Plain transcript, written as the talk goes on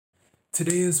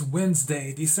Today is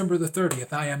Wednesday, December the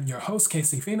 30th. I am your host,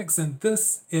 Casey Phoenix, and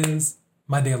this is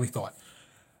my daily thought.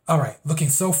 All right, looking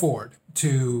so forward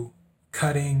to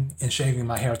cutting and shaving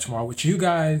my hair tomorrow, which you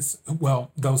guys,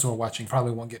 well, those who are watching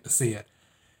probably won't get to see it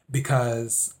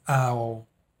because I'll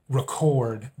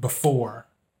record before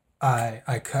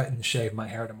I cut and shave my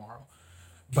hair tomorrow.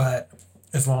 But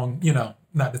as long,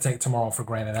 not to take tomorrow for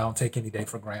granted, I don't take any day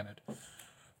for granted.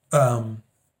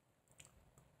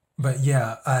 But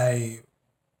yeah,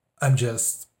 I'm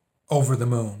just over the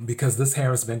moon because this hair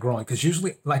has been growing. Because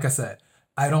usually, like I said,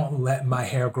 I don't let my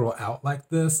hair grow out like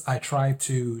this. I try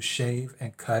to shave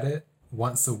and cut it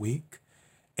once a week.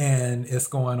 And it's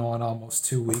going on almost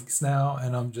 2 weeks now.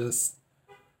 And I'm just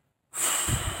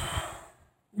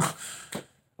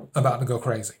about to go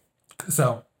crazy.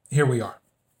 So here we are.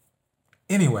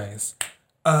 Anyways,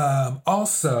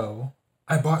 also,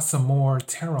 I bought some more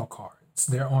tarot cards.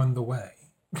 They're on the way.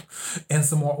 And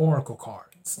some more oracle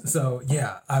cards. So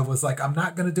yeah, I was like, I'm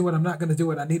not going to do it. I'm not going to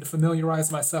do it. I need to familiarize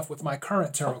myself with my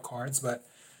current tarot cards. But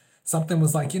something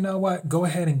was like, you know what? Go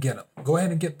ahead and get them. Go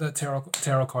ahead and get the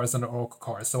tarot cards and the oracle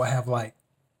cards. So I have like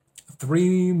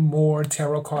 3 more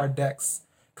tarot card decks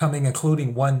coming,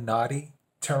 including one naughty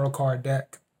tarot card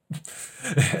deck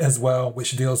as well,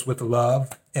 which deals with love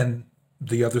and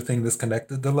the other thing that's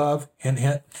connected to love. Hint,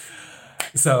 hint.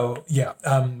 So yeah,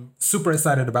 I'm super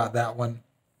excited about that one,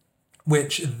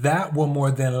 which that will more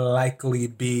than likely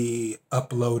be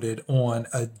uploaded on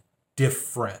a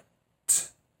different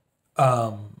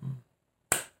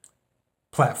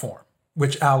platform,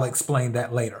 which I'll explain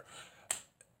that later.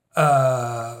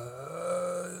 I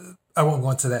won't go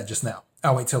into that just now.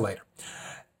 I'll wait till later.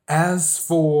 As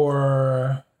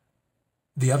for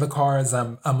the other cards,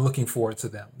 I'm looking forward to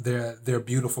them. They're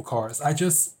beautiful cards.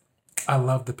 I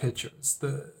love the pictures.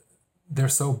 They're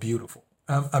so beautiful.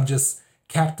 I'm just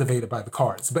captivated by the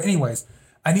cards. But anyways,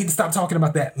 I need to stop talking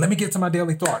about that. Let me get to my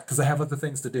daily thought because I have other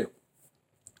things to do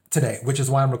today, which is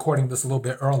why I'm recording this a little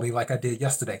bit early like I did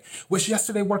yesterday, which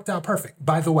yesterday worked out perfect.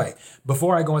 By the way,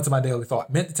 before I go into my daily thought,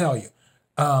 meant to tell you,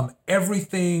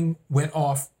 everything went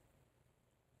off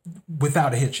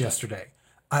without a hitch yesterday.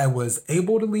 I was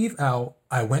able to leave out.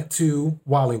 I went to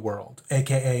Wally World,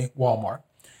 aka Walmart,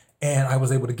 and I was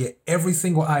able to get every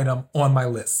single item on my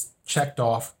list checked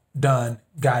off, done,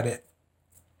 got it.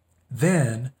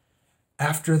 Then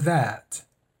after that,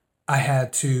 I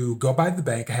had to go by the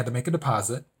bank. I had to make a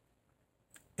deposit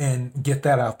and get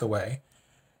that out the way.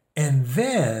 And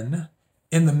then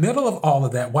in the middle of all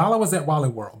of that, while I was at Wally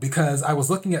World, because I was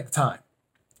looking at the time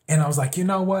and I was like, you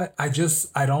know what? I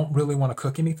don't really want to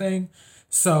cook anything.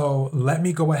 So let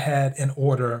me go ahead and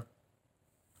order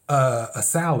a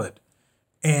salad.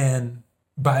 And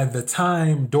by the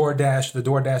time the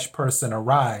DoorDash person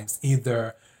arrives,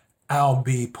 either I'll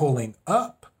be pulling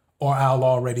up or I'll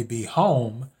already be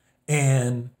home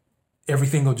and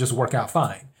everything will just work out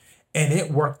fine. And it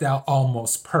worked out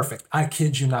almost perfect. I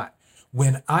kid you not.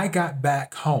 When I got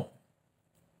back home,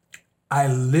 I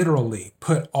literally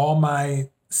put all my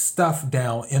stuff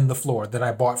down in the floor that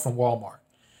I bought from Walmart.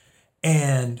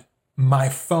 And my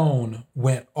phone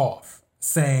went off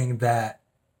saying that,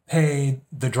 hey,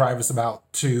 the driver's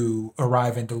about to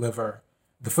arrive and deliver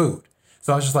the food.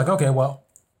 So I was just like, okay, well,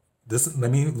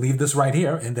 let me leave this right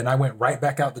here. And then I went right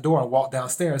back out the door and walked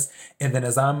downstairs. And then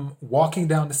as I'm walking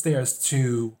down the stairs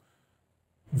to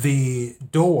the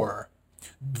door,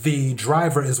 the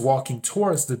driver is walking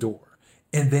towards the door.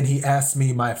 And then he asked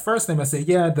me my first name. I said,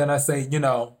 yeah. Then I say,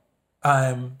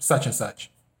 I'm such and such,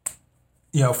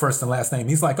 first and last name.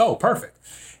 He's like, oh, perfect.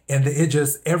 And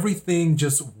everything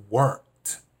just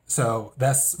worked. So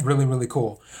that's really, really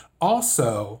cool.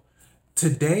 Also,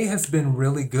 today has been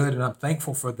really good, and I'm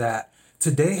thankful for that.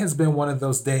 Today has been one of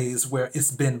those days where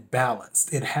it's been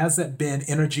balanced. It hasn't been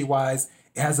energy-wise.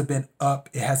 It hasn't been up.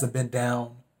 It hasn't been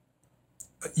down.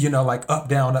 Like up,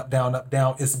 down, up, down, up,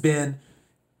 down. It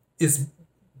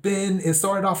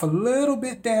started off a little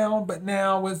bit down, but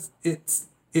now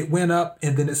it went up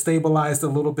and then it stabilized a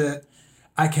little bit.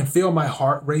 I can feel my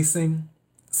heart racing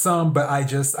some, but I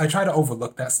try to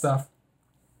overlook that stuff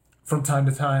from time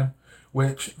to time,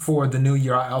 which for the new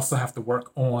year, I also have to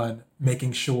work on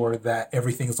making sure that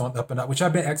everything is on the up and up, which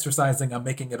I've been exercising. I'm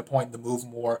making it a point to move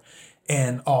more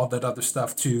and all that other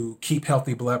stuff to keep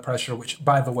healthy blood pressure, which,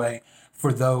 by the way,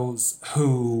 for those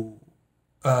who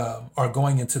are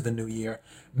going into the new year,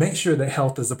 make sure that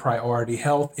health is a priority.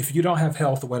 Health, if you don't have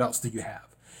health, what else do you have?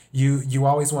 You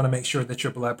always want to make sure that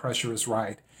your blood pressure is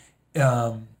right,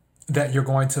 that you're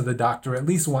going to the doctor at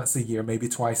least once a year, maybe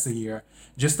twice a year,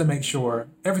 just to make sure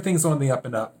everything's on the up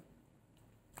and up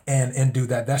and do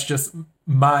that. That's just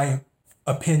my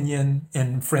opinion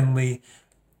and friendly,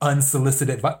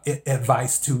 unsolicited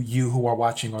advice to you who are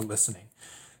watching or listening.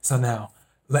 So now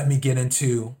let me get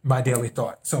into my daily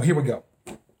thought. So here we go.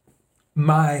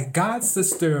 My god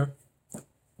sister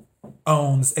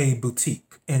owns a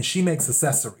boutique and she makes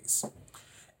accessories.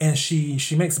 And she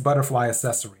makes butterfly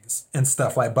accessories and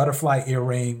stuff like butterfly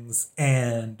earrings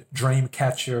and dream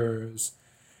catchers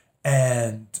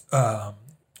and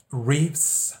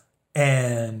wreaths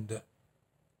and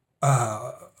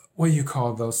what do you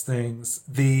call those things?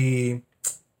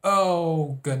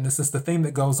 Oh goodness, it's the thing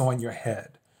that goes on your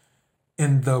head.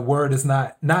 And the word is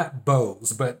not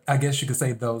bows, but I guess you could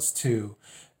say those two.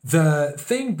 The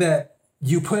thing that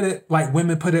you put it, like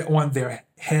women put it on their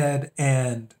head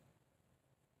and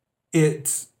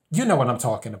you know what I'm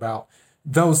talking about.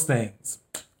 Those things.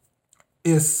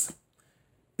 It's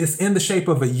in the shape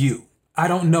of a U. I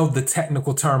don't know the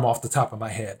technical term off the top of my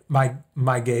head.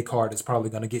 My gay card is probably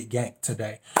going to get yanked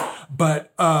today.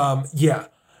 But yeah.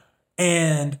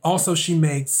 And also she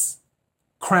makes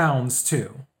crowns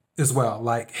too as well,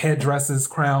 like headdresses,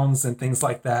 crowns, and things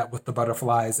like that with the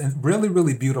butterflies, and really,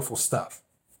 really beautiful stuff.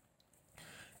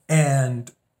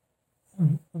 And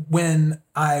when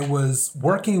I was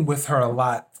working with her a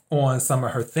lot on some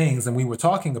of her things and we were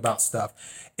talking about stuff,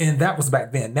 and that was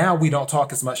back then. Now we don't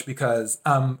talk as much because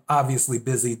I'm obviously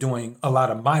busy doing a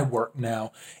lot of my work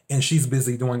now, and she's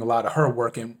busy doing a lot of her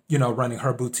work and, you know, running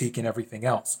her boutique and everything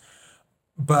else.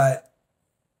 But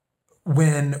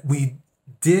when we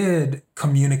did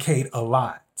communicate a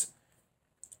lot,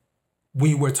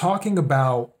 we were talking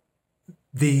about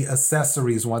the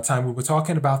accessories one time. We were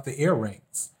talking about the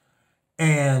earrings.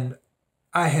 And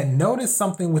I had noticed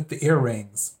something with the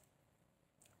earrings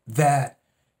that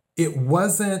it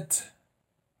wasn't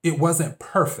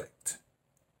perfect.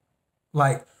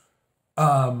 Like,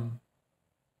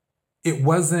 it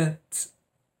wasn't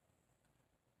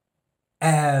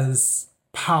as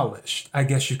polished, I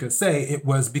guess you could say. It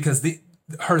was because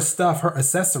her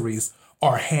accessories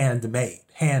are handmade,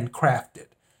 handcrafted.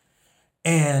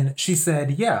 And she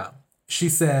said, yeah, she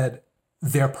said,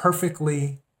 they're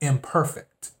perfectly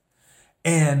imperfect.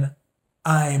 And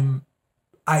I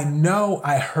know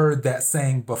I heard that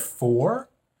saying before,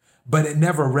 but it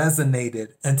never resonated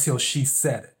until she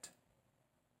said it.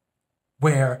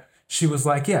 Where she was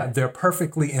like, yeah, they're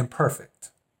perfectly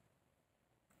imperfect.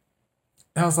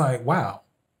 And I was like, wow.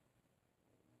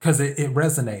 Because it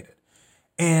resonated.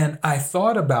 And I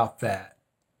thought about that,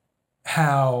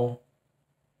 how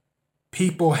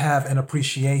people have an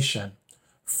appreciation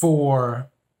for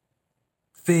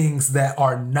things that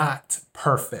are not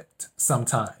perfect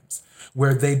sometimes,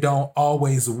 where they don't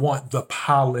always want the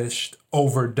polished,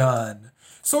 overdone,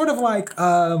 sort of like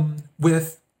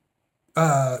with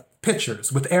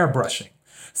pictures, with airbrushing.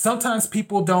 Sometimes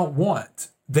people don't want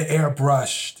the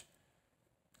airbrushed,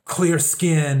 clear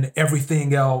skin,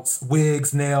 everything else,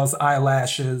 wigs, nails,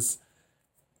 eyelashes,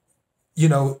 you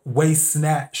know, waist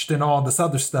snatched and all this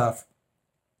other stuff,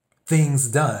 things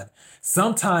done.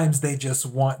 Sometimes they just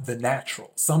want the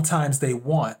natural. Sometimes they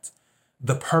want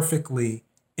the perfectly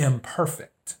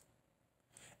imperfect.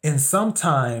 And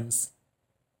sometimes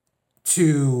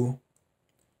to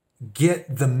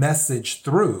get the message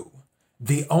through,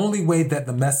 the only way that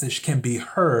the message can be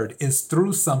heard is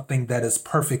through something that is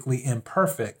perfectly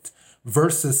imperfect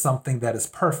versus something that is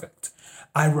perfect.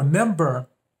 I remember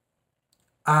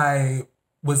I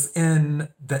was in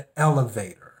the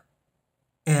elevator,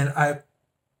 and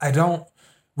I don't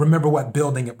remember what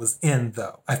building it was in,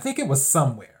 though. I think it was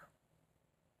somewhere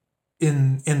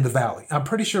in the valley. I'm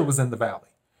pretty sure it was in the valley.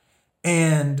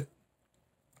 And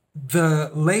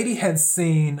the lady had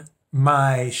seen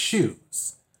my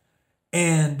shoes.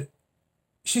 And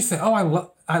she said, oh,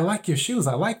 I like your shoes.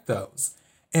 I like those.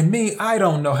 And me, I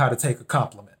don't know how to take a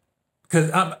compliment.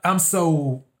 Because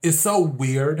it's so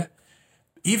weird.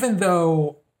 Even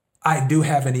though I do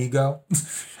have an ego,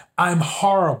 I'm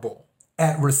horrible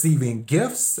at receiving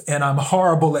gifts, and I'm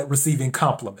horrible at receiving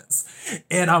compliments.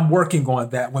 And I'm working on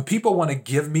that. When people want to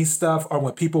give me stuff or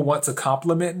when people want to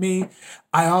compliment me,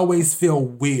 I always feel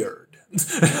weird.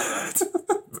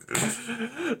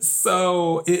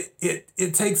 So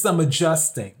it takes some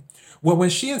adjusting. Well,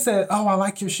 when she had said, oh, I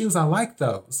like your shoes, I like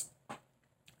those,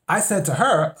 I said to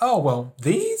her, oh, well,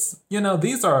 these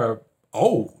are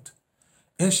old.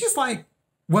 And she's like,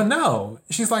 well, no.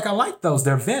 She's like, I like those.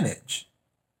 They're vintage.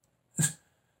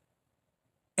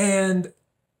 And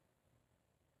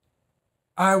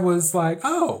I was like,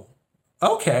 oh,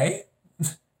 okay.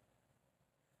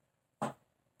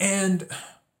 And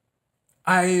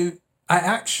I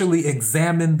actually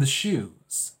examined the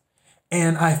shoes.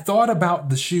 And I thought about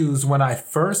the shoes when I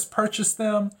first purchased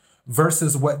them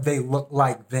versus what they looked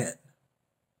like then.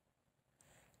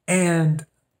 And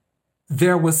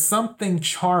there was something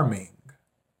charming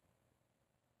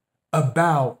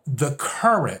about the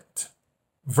current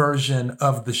version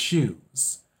of the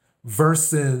shoes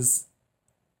versus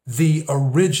the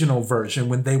original version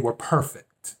when they were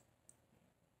perfect,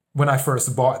 when I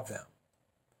first bought them.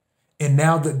 And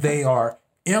now that they are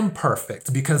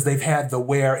imperfect because they've had the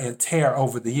wear and tear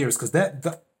over the years, because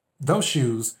those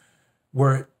shoes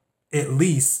were at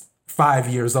least 5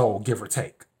 years old, give or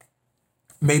take,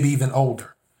 maybe even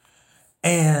older.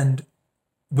 And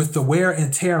with the wear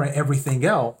and tear and everything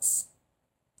else,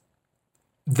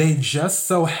 they just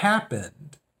so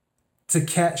happened to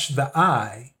catch the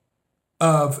eye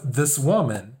of this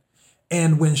woman.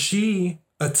 And when she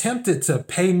attempted to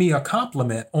pay me a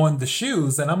compliment on the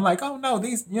shoes, and I'm like, oh no,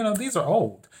 these are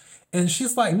old. And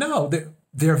she's like, no,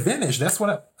 they're vintage. That's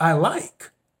what I like.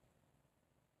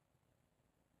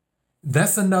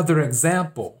 That's another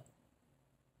example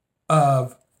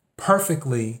of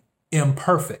perfectly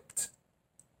imperfect.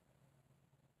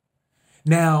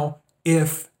 Now,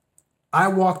 if I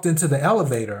walked into the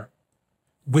elevator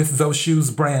with those shoes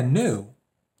brand new,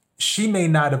 she may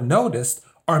not have noticed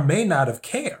or may not have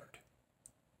cared.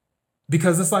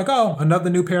 Because it's like, oh, another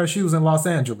new pair of shoes in Los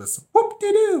Angeles.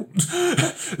 Whoop-de-doo.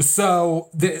 So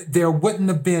there wouldn't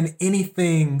have been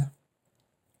anything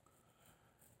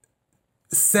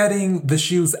setting the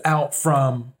shoes out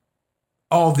from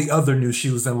all the other new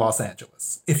shoes in Los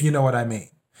Angeles, if you know what I mean.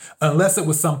 Unless it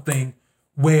was something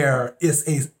where it's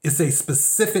a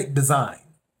specific design,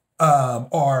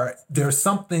 or there's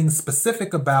something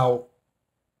specific about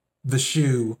the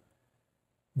shoe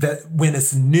that when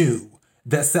it's new,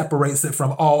 that separates it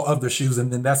from all other shoes.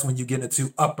 And then that's when you get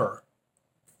into upper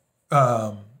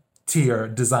tier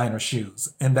designer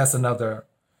shoes. And that's another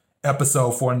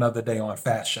episode for another day on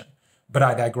fashion. But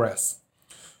I digress.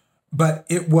 But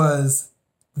it was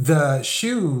the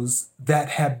shoes that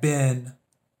had been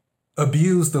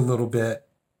abused a little bit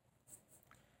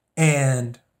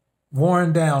and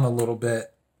worn down a little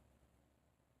bit,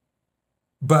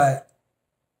 but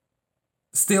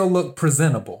still look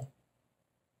presentable,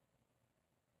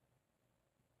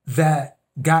 that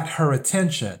got her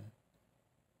attention.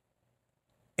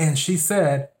 And she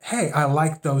said, hey, I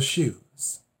like those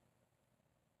shoes.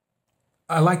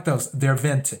 I like those. They're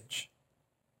vintage.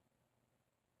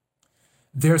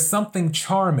 There's something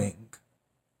charming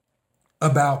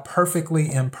about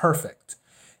perfectly imperfect.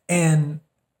 And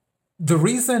the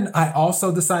reason I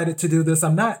also decided to do this,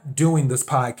 I'm not doing this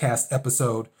podcast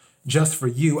episode just for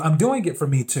you. I'm doing it for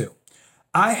me too.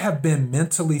 I have been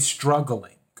mentally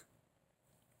struggling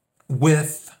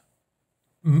with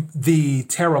the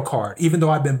tarot card, even though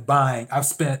I've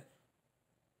spent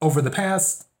over the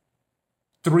past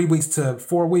 3 weeks to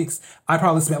 4 weeks, I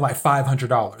probably spent like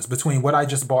 $500 between what I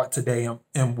just bought today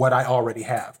and what I already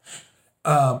have.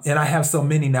 And I have so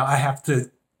many now, I have to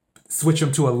switch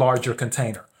them to a larger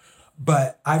container.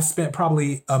 But I've spent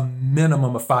probably a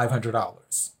minimum of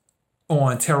 $500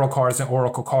 on tarot cards and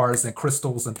oracle cards and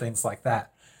crystals and things like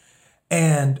that.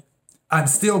 And I'm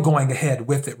still going ahead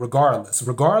with it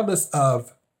regardless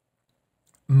of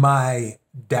my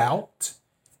doubt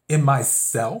in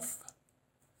myself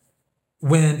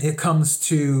when it comes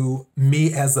to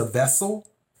me as a vessel.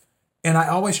 And I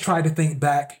always try to think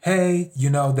back, hey, you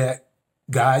know that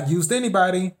God used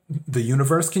anybody. The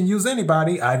universe can use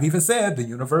anybody. I've even said the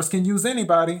universe can use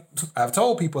anybody. I've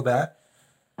told people that.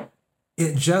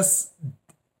 It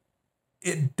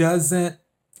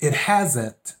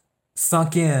hasn't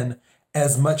sunk in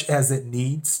as much as it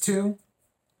needs to.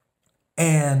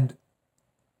 And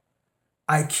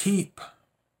I keep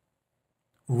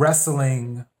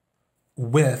wrestling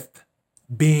with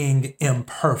being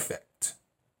imperfect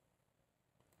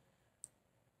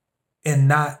and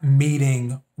not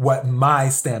meeting what my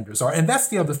standards are. And that's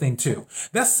the other thing too.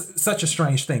 That's such a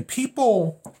strange thing.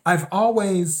 I've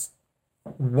always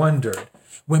wondered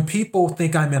when people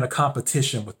think I'm in a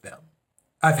competition with them.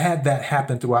 I've had that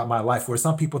happen throughout my life where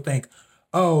some people think,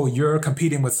 oh, you're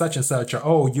competing with such and such, or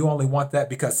oh, you only want that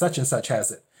because such and such has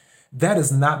it. That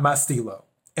is not my stilo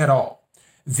at all.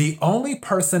 The only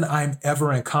person I'm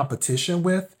ever in competition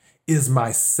with is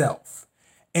myself.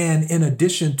 And in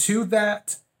addition to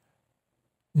that,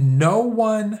 no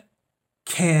one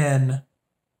can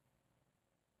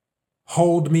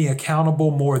hold me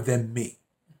accountable more than me.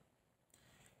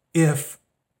 If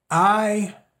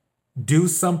I do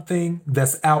something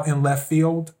that's out in left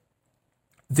field,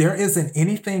 there isn't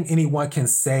anything anyone can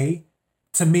say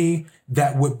to me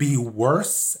that would be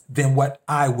worse than what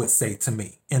I would say to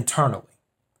me internally.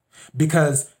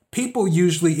 Because people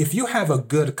usually, if you have a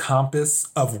good compass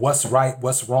of what's right,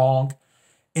 what's wrong,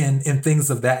 and things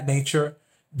of that nature,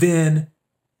 then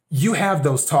you have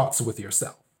those talks with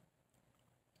yourself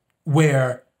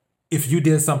where if you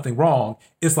did something wrong,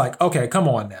 it's like, okay, come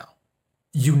on now.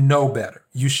 You know better.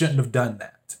 You shouldn't have done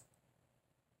that.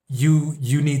 You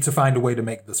need to find a way to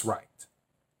make this right.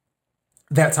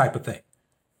 That type of thing.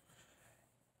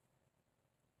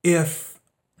 If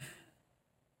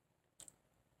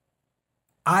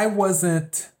I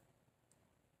wasn't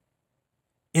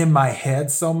in my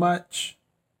head so much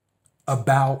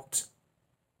about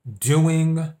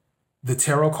doing the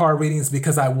tarot card readings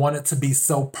because I want it to be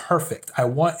so perfect.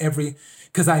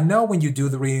 Because I know when you do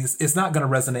the readings, it's not going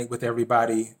to resonate with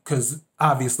everybody, because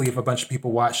obviously if a bunch of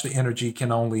people watch, the energy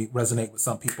can only resonate with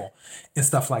some people and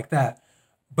stuff like that.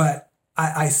 But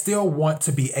I still want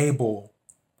to be able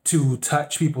to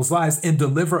touch people's lives and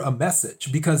deliver a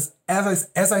message, because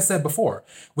as I said before,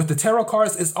 with the tarot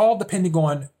cards, it's all depending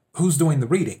on who's doing the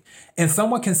reading. And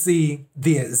someone can see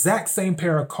the exact same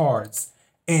pair of cards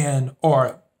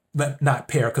or not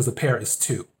pair, because a pair is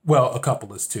two. Well, a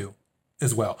couple is two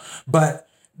as well. But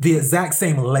the exact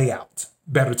same layout,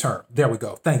 better term. There we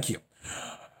go. Thank you.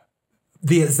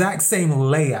 The exact same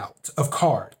layout of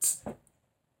cards.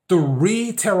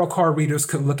 3 tarot card readers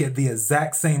could look at the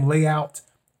exact same layout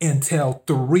and tell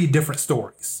 3 different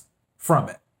stories from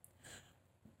it.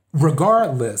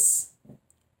 Regardless,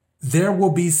 there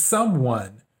will be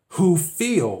someone who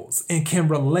feels and can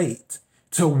relate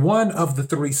to one of the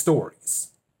 3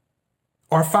 stories.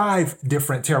 Or 5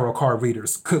 different tarot card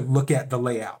readers could look at the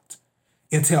layout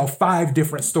and tell 5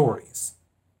 different stories.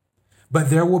 But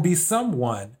there will be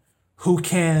someone who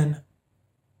can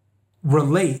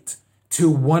relate to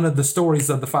one of the stories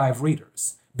of the 5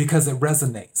 readers because it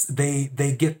resonates.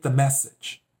 They get the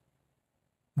message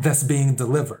that's being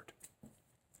delivered.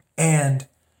 And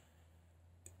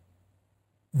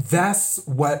that's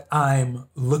what I'm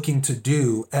looking to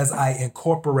do as I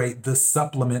incorporate this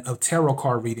supplement of tarot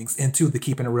card readings into the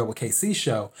Keeping It Real with KC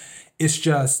show. It's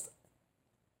just,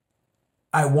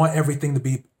 I want everything to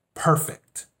be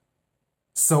perfect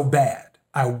so bad.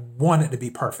 I want it to be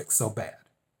perfect so bad.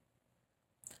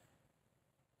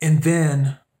 And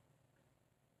then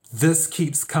this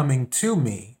keeps coming to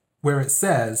me where it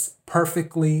says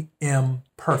perfectly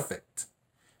imperfect.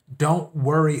 Don't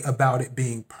worry about it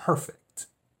being perfect.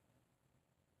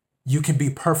 You can be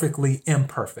perfectly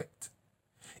imperfect.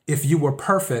 If you were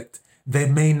perfect, they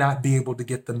may not be able to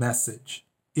get the message.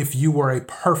 If you were a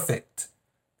perfect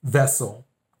vessel,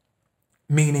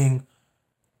 meaning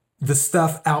the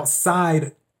stuff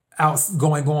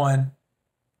going on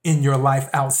in your life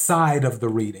outside of the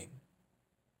reading,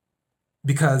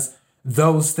 because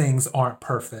those things aren't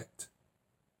perfect.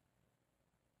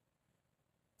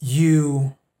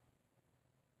 You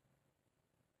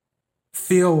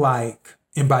feel like,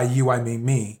 and by you I mean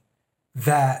me,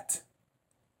 that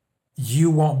you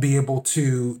won't be able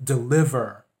to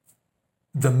deliver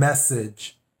the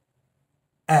message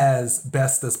as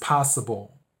best as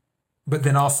possible. But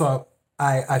then also,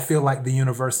 I feel like the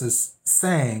universe is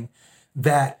saying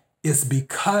that it's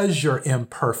because you're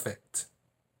imperfect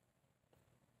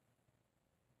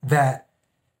that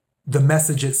the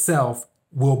message itself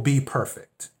will be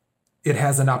perfect. It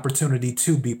has an opportunity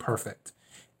to be perfect.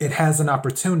 It has an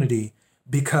opportunity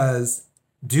because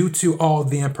due to all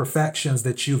the imperfections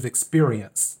that you've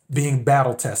experienced being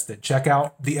battle tested, check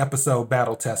out the episode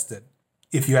Battle Tested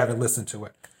if you haven't listened to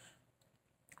it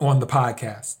on the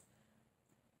podcast.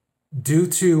 Due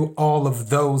to all of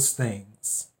those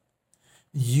things,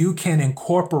 you can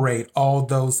incorporate all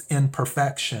those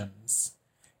imperfections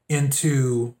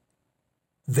into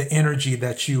the energy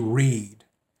that you read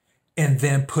and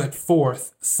then put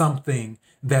forth something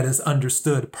that is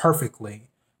understood perfectly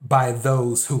by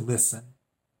those who listen.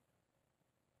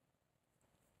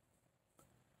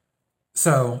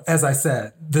 So, as I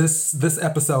said, this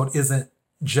episode isn't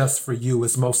just for you,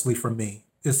 it's mostly for me.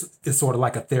 It's sort of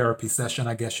like a therapy session,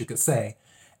 I guess you could say.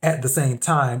 At the same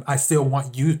time, I still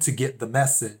want you to get the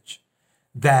message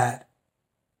that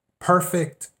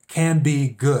perfect can be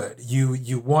good.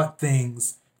 You want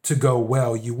things to go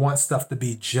well. You want stuff to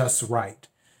be just right.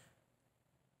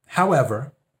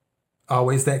 However,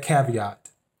 always that caveat,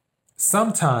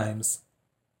 sometimes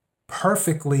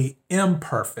perfectly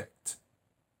imperfect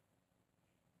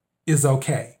is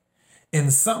okay.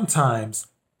 And sometimes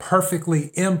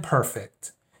perfectly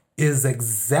imperfect is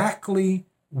exactly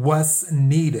what's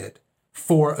needed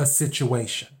for a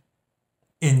situation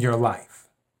in your life.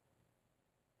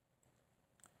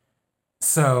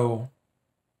 So,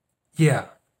 yeah,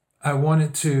 I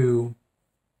wanted to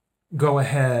go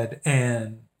ahead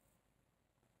and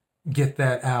get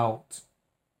that out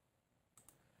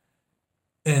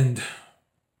and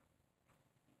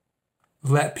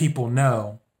let people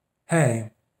know, hey,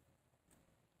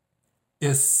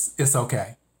 it's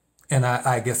okay. And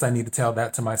I guess I need to tell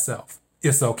that to myself.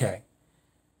 It's okay.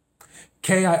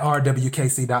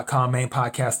 KIRWKC.com, main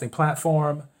podcasting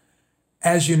platform.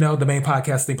 As you know, the main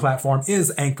podcasting platform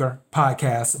is Anchor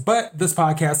Podcast, but this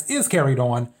podcast is carried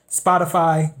on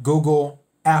Spotify, Google,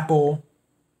 Apple,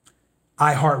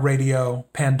 iHeartRadio,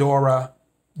 Pandora.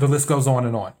 The list goes on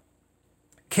and on.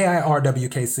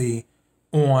 KIRWKC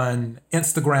on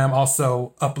Instagram.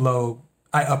 Also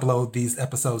I upload these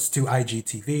episodes to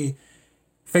IGTV.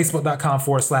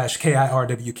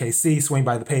 Facebook.com/KIRWKC. Swing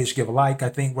by the page, give a like. I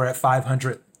think we're at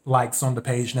 500 likes on the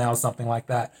page now, something like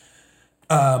that.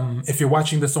 If you're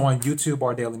watching this on YouTube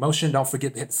or Daily Motion, don't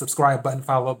forget to hit the subscribe button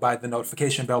followed by the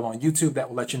notification bell on YouTube. That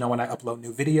will let you know when I upload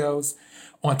new videos.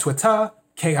 On Twitter,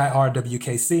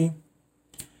 KIRWKC.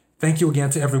 Thank you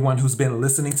again to everyone who's been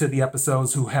listening to the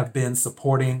episodes, who have been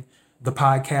supporting the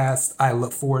podcast. I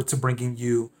look forward to bringing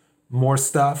you more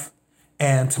stuff.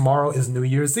 And tomorrow is New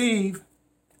Year's Eve.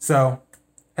 So,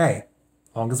 hey,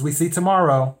 as long as we see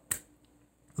tomorrow,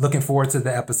 looking forward to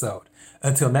the episode.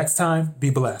 Until next time,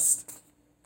 be blessed.